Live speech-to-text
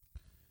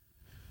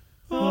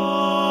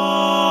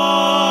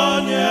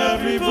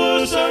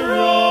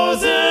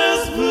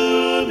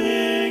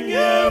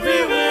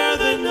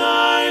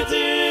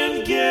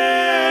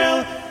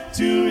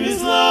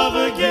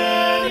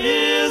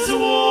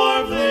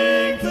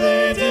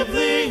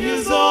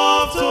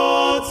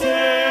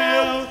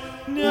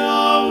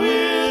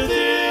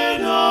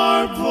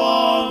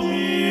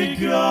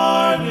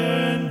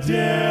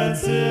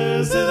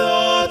dances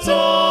the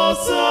tall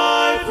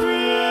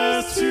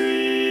cypress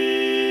tree,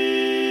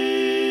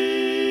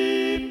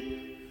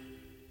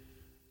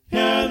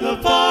 and the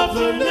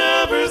poplar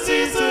never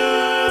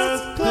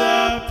ceases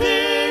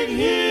clapping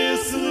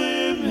his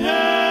slim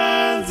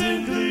hands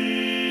in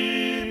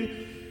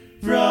glee.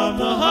 From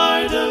the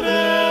height of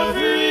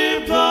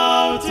every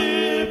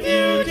bough-tip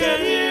you can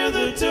hear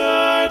the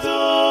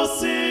turtle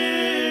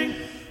sing,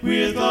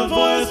 with a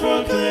voice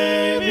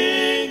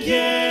proclaiming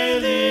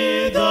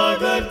gaily the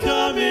glad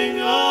coming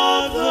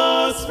of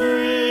the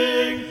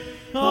spring.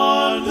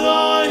 On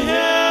the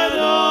head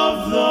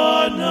of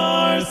the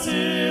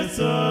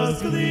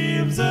narcissus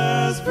gleams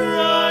as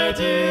bright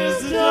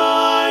as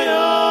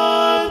diadem.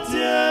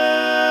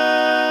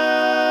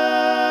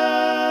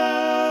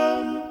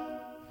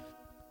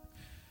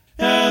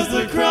 As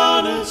the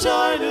crown of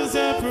China's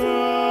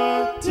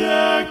emperor,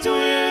 decked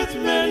with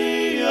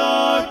many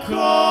a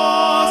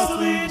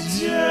costly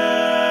gem.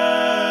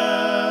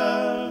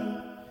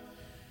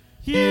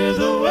 Hear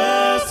the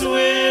west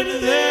wind,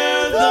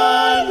 there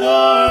the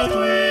north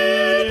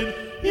wind,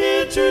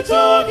 in true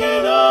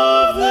token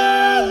of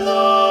their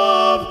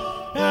love.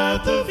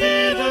 At the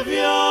feet of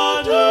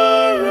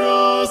yonder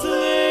rose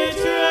lay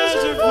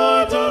treasure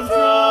foretold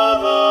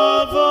from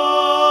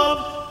above.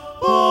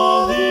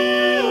 All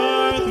the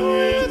earth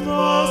with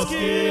musk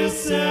is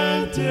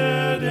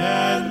scented,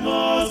 and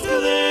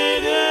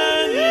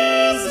musk-laden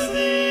is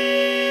the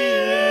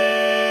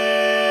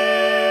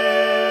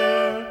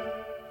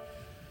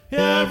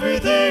air.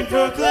 Everything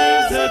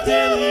proclaims that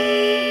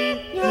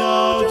daily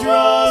now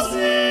draws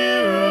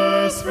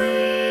nearer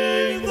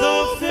spring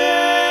the fair.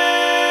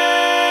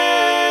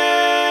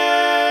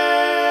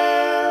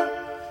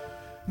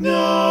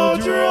 Now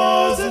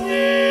draws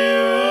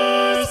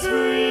nearer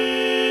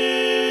spring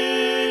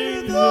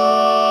the